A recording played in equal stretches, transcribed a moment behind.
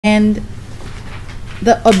and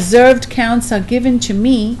the observed counts are given to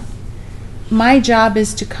me, my job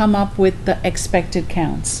is to come up with the expected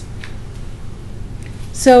counts.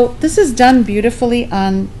 So this is done beautifully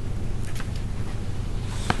on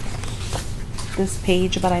this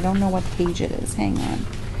page, but I don't know what page it is. Hang on.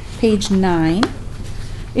 Page 9.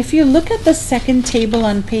 If you look at the second table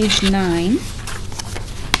on page 9,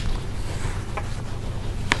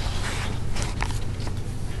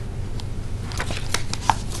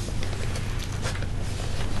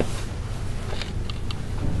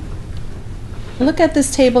 look at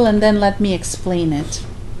this table and then let me explain it.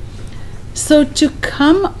 So to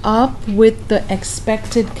come up with the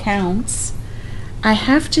expected counts, I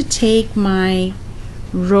have to take my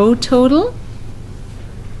row total.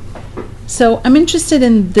 So I'm interested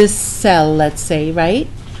in this cell, let's say, right?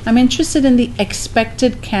 I'm interested in the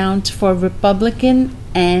expected count for Republican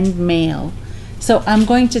and male. So I'm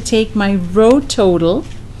going to take my row total,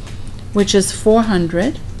 which is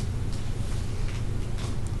 400,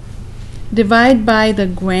 divide by the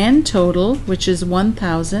grand total, which is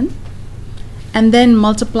 1,000, and then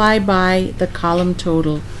multiply by the column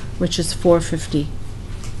total, which is 450.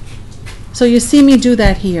 So you see me do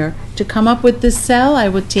that here. To come up with this cell, I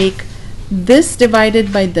would take this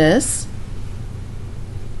divided by this,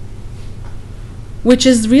 which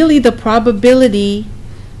is really the probability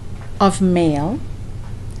of male,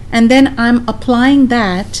 and then I'm applying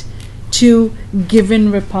that to given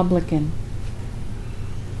Republican.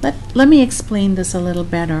 Let me explain this a little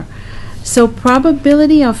better. So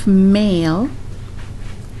probability of male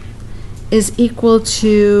is equal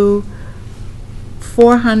to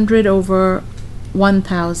 400 over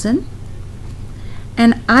 1,000,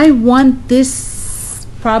 and I want this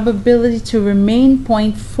probability to remain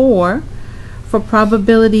 0.4 for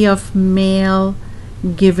probability of male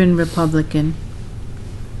given Republican,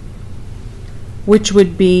 which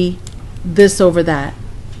would be this over that,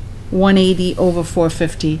 180 over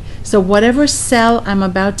 450. So whatever cell I'm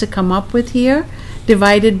about to come up with here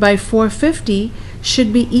divided by 450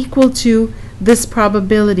 should be equal to this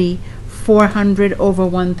probability, 400 over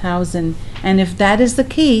 1,000. And if that is the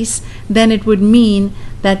case, then it would mean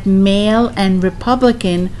that male and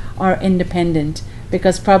Republican are independent,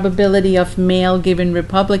 because probability of male given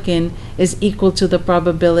Republican is equal to the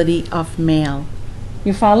probability of male.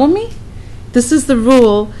 You follow me? This is the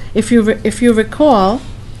rule. If you recall,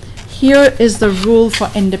 here is the rule for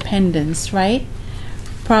independence, right?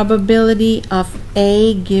 Probability of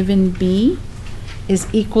A given B is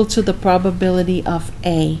equal to the probability of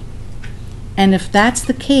A. And if that's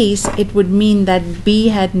the case, it would mean that B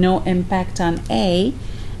had no impact on A,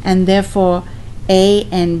 and therefore A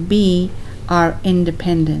and B are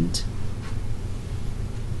independent.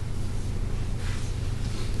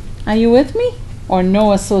 Are you with me? Or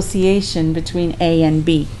no association between A and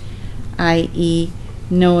B, i.e.,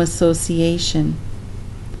 no association.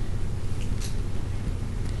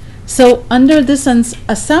 So under this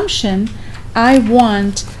assumption, I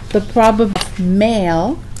want the probability of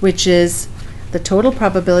male, which is the total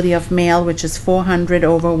probability of male, which is 400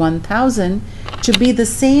 over 1,000, to be the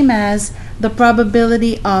same as the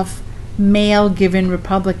probability of male given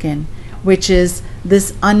Republican, which is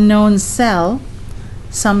this unknown cell,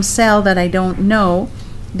 some cell that I don't know,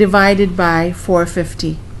 divided by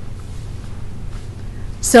 450.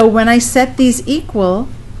 So when I set these equal,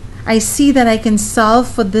 I see that I can solve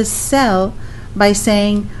for this cell by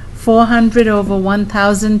saying 400 over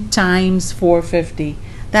 1,000 times 450.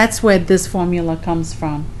 That's where this formula comes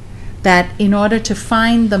from. That in order to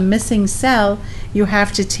find the missing cell, you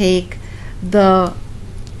have to take the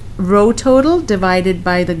row total divided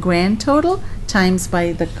by the grand total times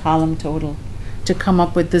by the column total to come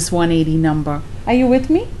up with this 180 number. Are you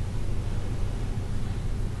with me?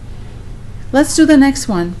 Let's do the next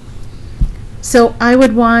one. So I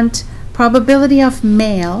would want probability of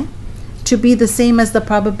male to be the same as the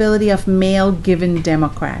probability of male given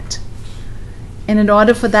Democrat. And in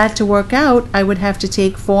order for that to work out, I would have to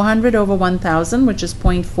take 400 over 1,000, which is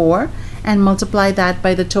 0.4, and multiply that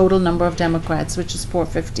by the total number of Democrats, which is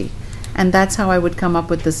 450. And that's how I would come up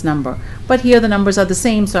with this number. But here the numbers are the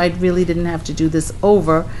same, so I really didn't have to do this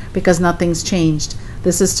over because nothing's changed.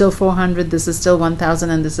 This is still 400, this is still 1,000,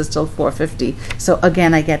 and this is still 450. So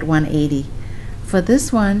again, I get 180. For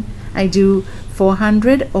this one, I do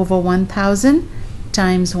 400 over 1,000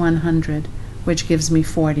 times 100, which gives me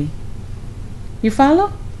 40. You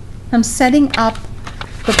follow? I'm setting up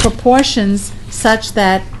the proportions such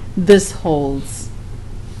that this holds,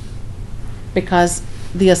 because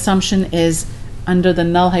the assumption is under the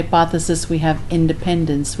null hypothesis we have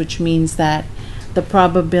independence, which means that the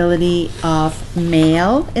probability of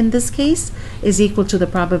male, in this case, is equal to the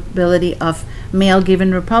probability of male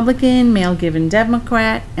given Republican, male given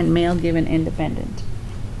Democrat, and male given Independent.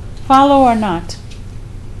 Follow or not?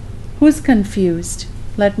 Who's confused?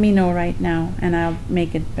 Let me know right now, and I'll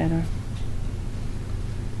make it better.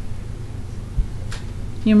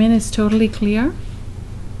 You mean it's totally clear?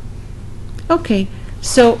 Okay,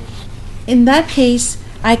 so in that case,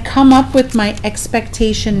 I come up with my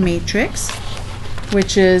expectation matrix,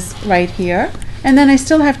 which is right here, and then I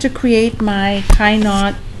still have to create my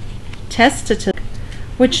chi-naught test statistic,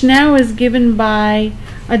 which now is given by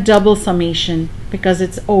a double summation because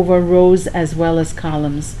it's over rows as well as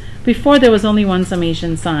columns. Before there was only one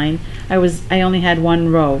summation sign. I only had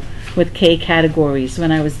one row with k categories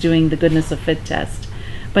when I was doing the goodness of fit test.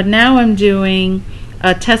 But now I'm doing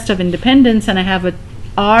a test of independence, and I have a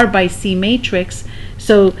R by C matrix,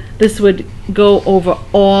 so this would go over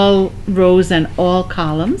all rows and all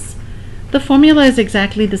columns. The formula is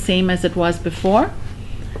exactly the same as it was before.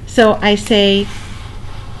 So I say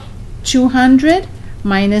 200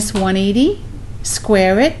 minus 180,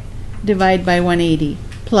 square it, divide by 180,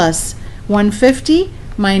 plus 150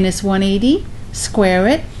 minus 180, square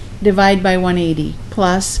it, divide by 180,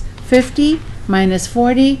 plus 50 minus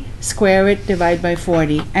 40, square it, divide by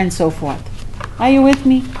 40, and so forth. Are you with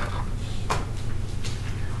me?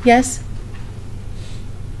 Yes?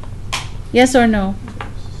 Yes or no?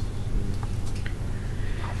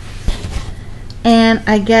 And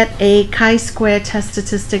I get a chi-square test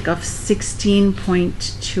statistic of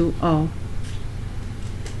 16.20.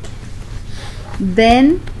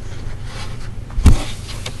 Then,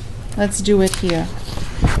 let's do it here.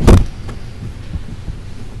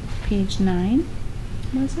 Page 9,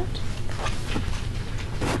 was it?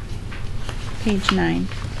 Page 9.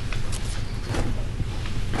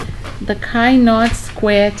 The chi-naught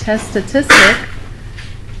square test statistic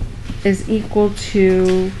is equal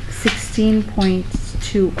to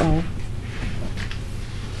 16.20.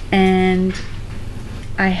 And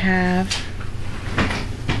I have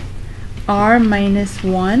R minus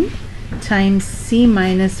 1 times C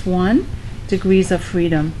minus 1 degrees of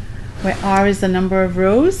freedom, where R is the number of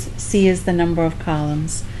rows, C is the number of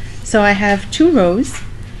columns. So I have 2 rows,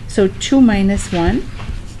 so 2 minus 1,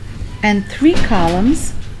 and 3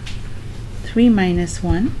 columns, 3 minus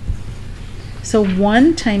 1. So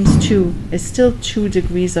 1 times 2 is still 2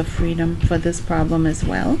 degrees of freedom for this problem as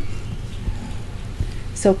well.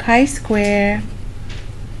 So chi-square,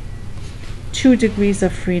 2 degrees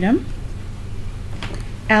of freedom.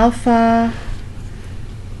 Alpha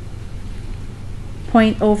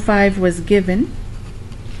 0.05 was given.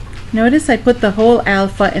 Notice I put the whole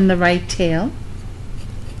alpha in the right tail.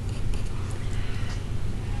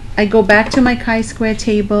 I go back to my chi-square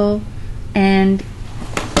table, and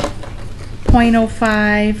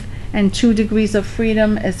 0.05 and 2 degrees of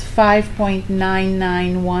freedom is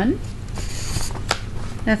 5.991.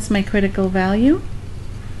 That's my critical value.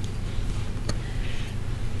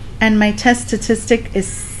 And my test statistic is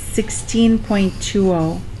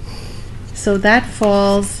 16.20. So that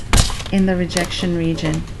falls in the rejection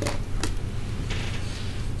region.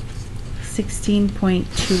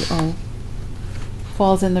 16.20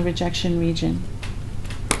 falls in the rejection region.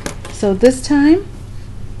 So this time,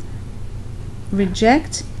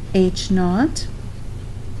 reject H0,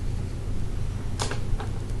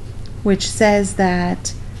 which says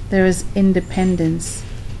that there is independence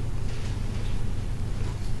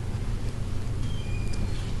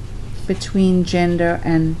between gender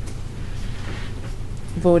and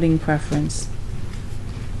voting preference.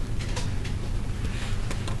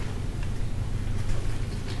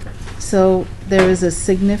 So there is a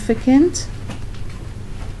significant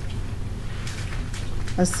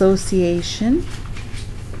association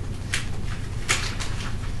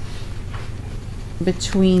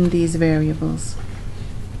between these variables.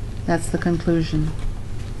 That's the conclusion.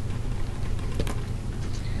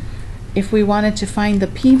 If we wanted to find the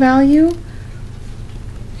p-value,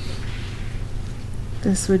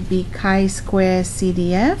 this would be chi-square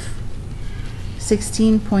CDF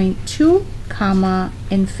 16.2 comma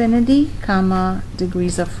infinity comma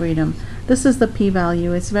degrees of freedom. This is the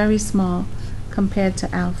p-value. It's very small compared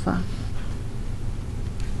to alpha.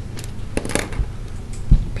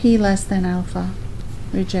 P less than alpha.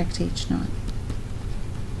 Reject H0.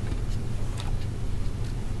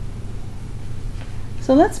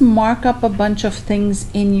 So let's mark up a bunch of things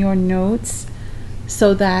in your notes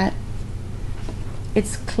so that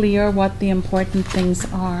it's clear what the important things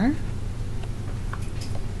are.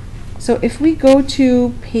 So if we go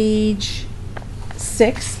to page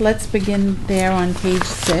 6, let's begin there on page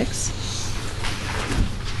 6.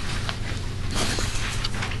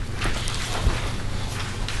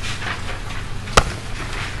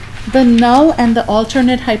 The null and the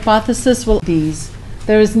alternate hypothesis will these.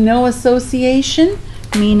 There is no association,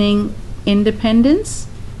 meaning independence,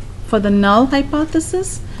 for the null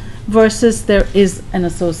hypothesis, versus there is an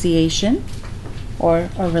association or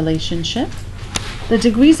a relationship. The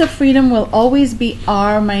degrees of freedom will always be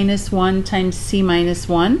R minus 1 times C minus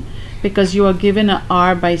 1 because you are given a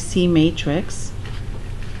R by C matrix.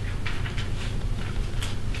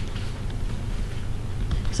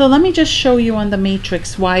 So let me just show you on the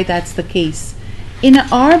matrix why that's the case. In an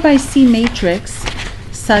R by C matrix,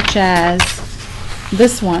 such as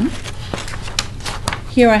this one,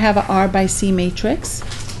 here I have an R by C matrix.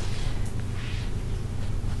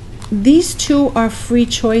 These two are free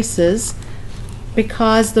choices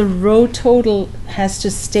because the row total has to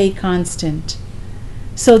stay constant.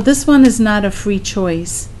 So this one is not a free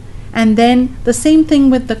choice. And then the same thing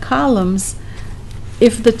with the columns.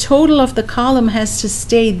 If the total of the column has to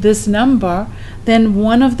stay this number, then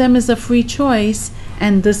one of them is a free choice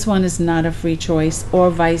and this one is not a free choice, or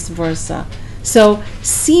vice versa. So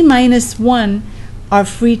C minus 1 are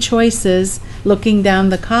free choices looking down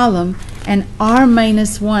the column, and R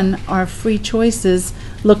minus 1 are free choices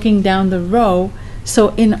looking down the row. So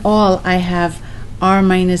in all, I have R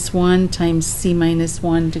minus 1 times C minus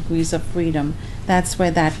 1 degrees of freedom. That's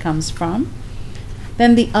where that comes from.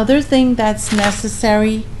 Then the other thing that's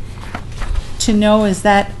necessary to know is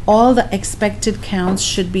that all the expected counts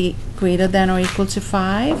should be greater than or equal to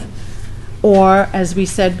 5, or as we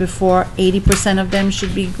said before, 80% of them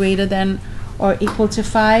should be greater than or equal to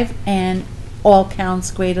 5, and all counts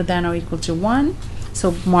greater than or equal to 1.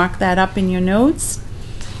 So mark that up in your notes.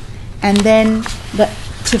 And then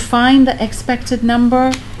to find the expected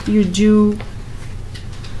number, you do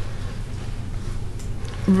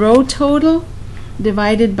row total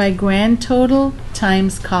divided by grand total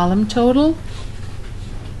times column total.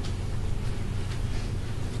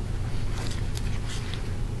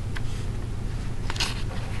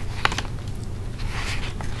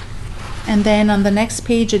 And then on the next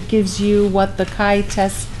page, it gives you what the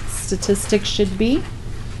chi-test statistics should be.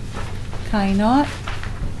 Chi-naught.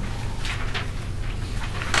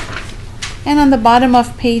 And on the bottom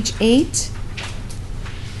of page 8,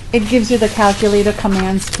 it gives you the calculator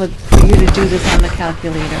commands for you to do this on the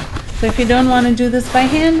calculator. So if you don't want to do this by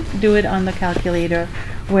hand, do it on the calculator,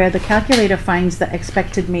 where the calculator finds the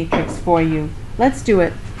expected matrix for you. Let's do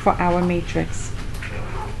it for our matrix.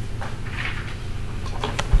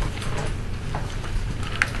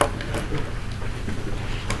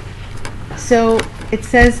 So it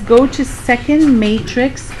says go to second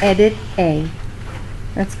matrix, edit A.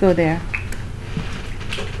 Let's go there.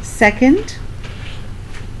 Second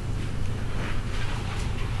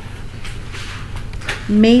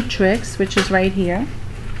matrix, which is right here.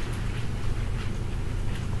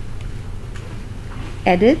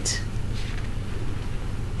 Edit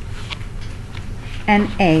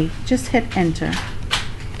and A. Just hit enter.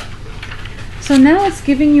 So now it's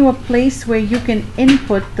giving you a place where you can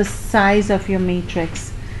input the size of your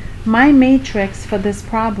matrix. My matrix for this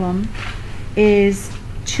problem is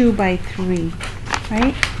 2 by 3,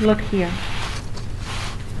 right? Look here.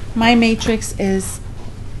 My matrix is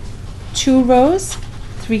 2 rows,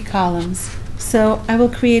 3 columns. So I will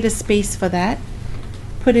create a space for that.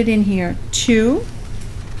 Put it in here, 2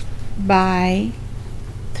 by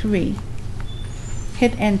 3.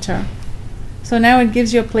 Hit enter. So now it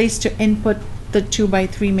gives you a place to input the 2 by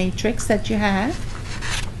 3 matrix that you have.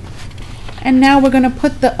 And now we're going to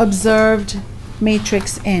put the observed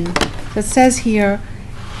matrix in. So it says here,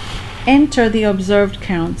 enter the observed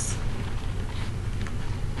counts.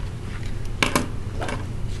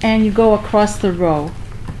 And you go across the row.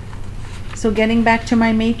 So getting back to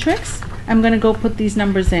my matrix, I'm going to go put these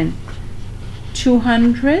numbers in.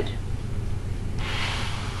 200,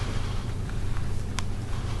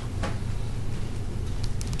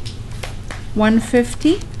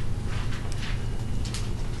 150,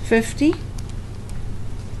 50,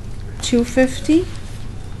 250,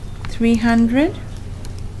 300,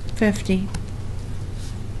 50.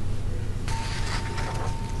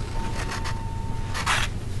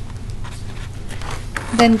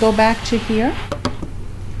 Then go back to here,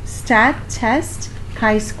 stat test,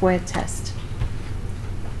 chi-square test.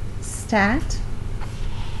 Stat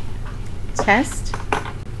test,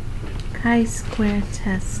 chi-square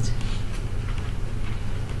test.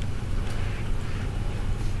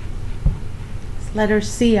 Letter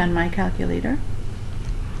C on my calculator.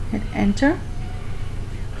 Hit enter.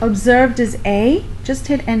 Observed is A, just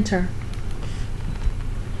hit enter.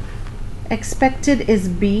 Expected is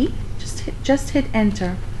B, just hit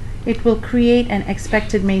enter. It will create an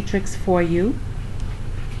expected matrix for you.